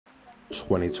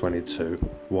2022,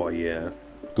 what a year.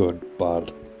 Good,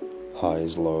 bad,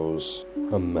 highs, lows,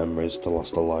 and memories to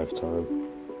last a lifetime.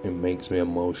 It makes me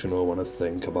emotional when I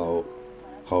think about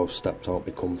how I've stepped out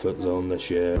my comfort zone this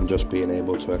year and just being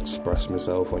able to express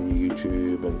myself on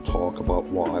YouTube and talk about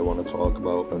what I want to talk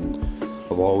about. And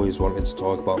I've always wanted to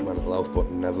talk about mental health, but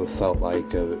never felt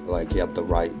like you had the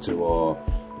right to, or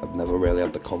I've never really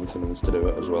had the confidence to do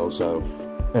it as well. So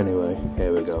anyway,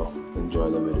 here we go. Enjoy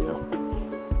the video.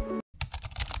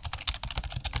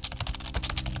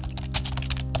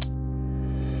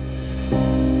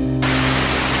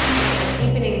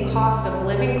 Cost of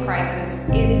living crisis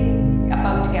is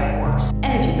about to get worse.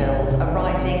 Energy bills are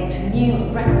rising to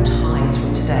new record highs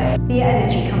from today. The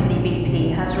energy company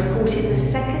BP has reported the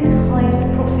second highest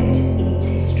profit in its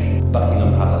history.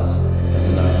 Buckingham Palace has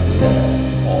announced the death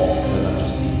of Her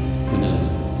Majesty Queen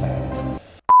Elizabeth II.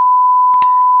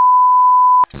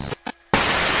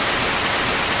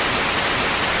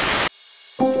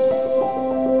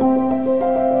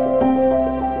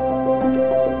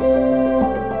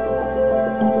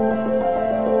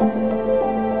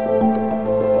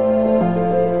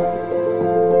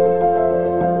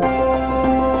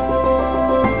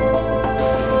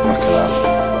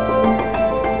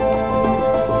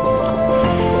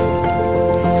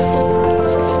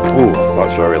 Ooh,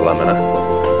 that's very lemony.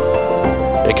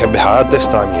 It can be hard this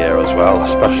time of year as well,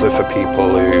 especially for people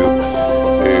who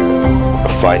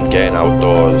find getting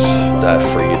outdoors their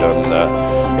freedom,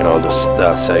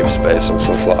 their safe space and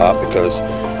stuff like that, because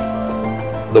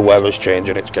the weather's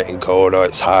changing, it's getting colder,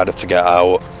 it's harder to get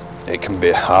out. It can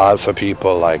be hard for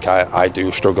people. Like I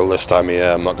do struggle this time of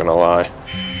year, I'm not gonna lie.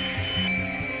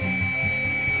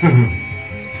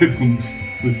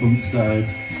 The bumps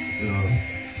died.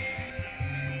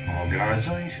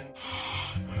 Organisation.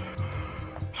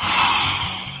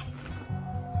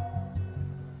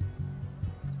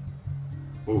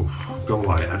 Oh, gone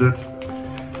lightheaded.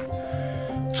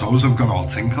 Toes have gone all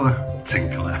tinkly.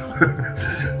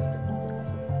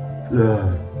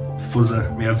 Fuzzy.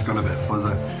 My head's gone a bit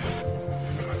fuzzy.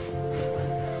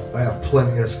 I have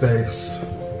plenty of space.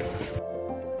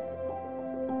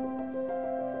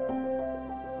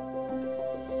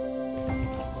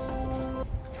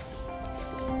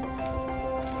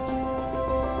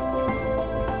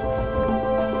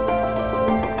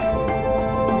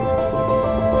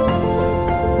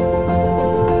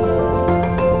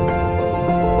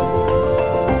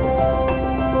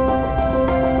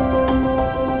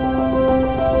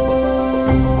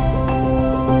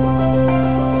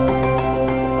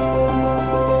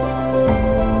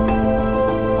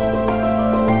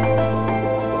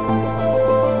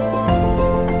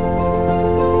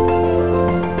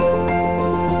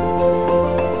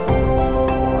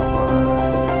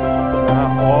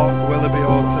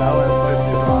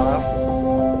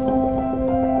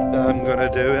 I'm gonna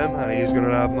do him and he's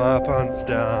gonna have my pants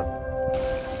down.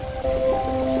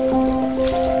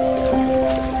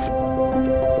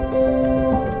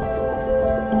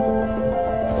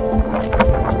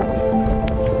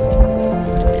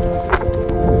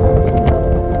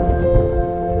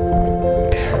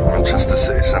 Manchester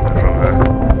City Centre from here.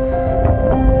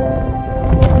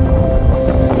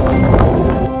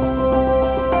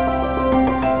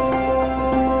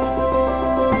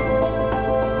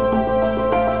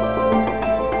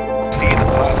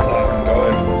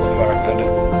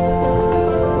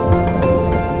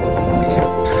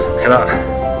 Look at that.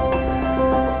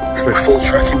 It's my full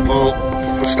trekking pole.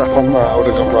 If I step on that, I would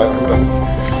have gone right under.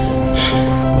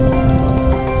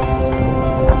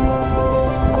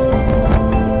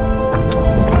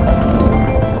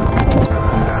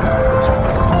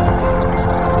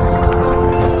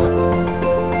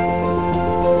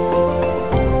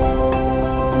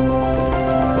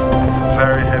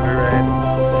 Very heavy rain.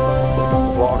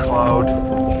 What a cloud.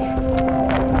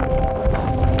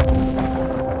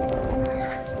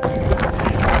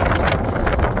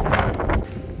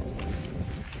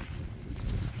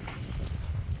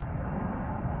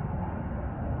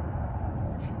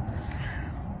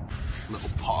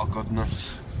 Little pot of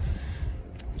goodness,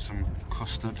 some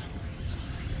custard.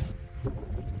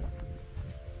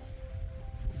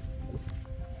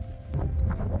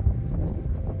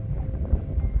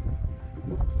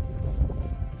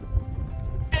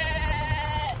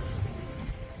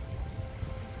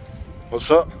 What's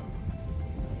up?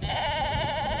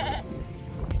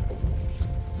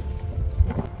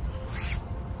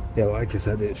 Yeah, like I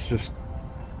said, it's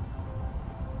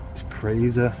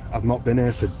crazy. I've not been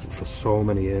here for so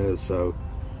many years, so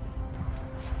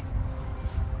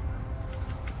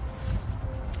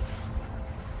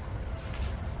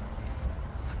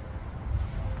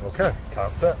okay,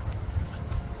 can't fit.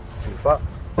 In fact,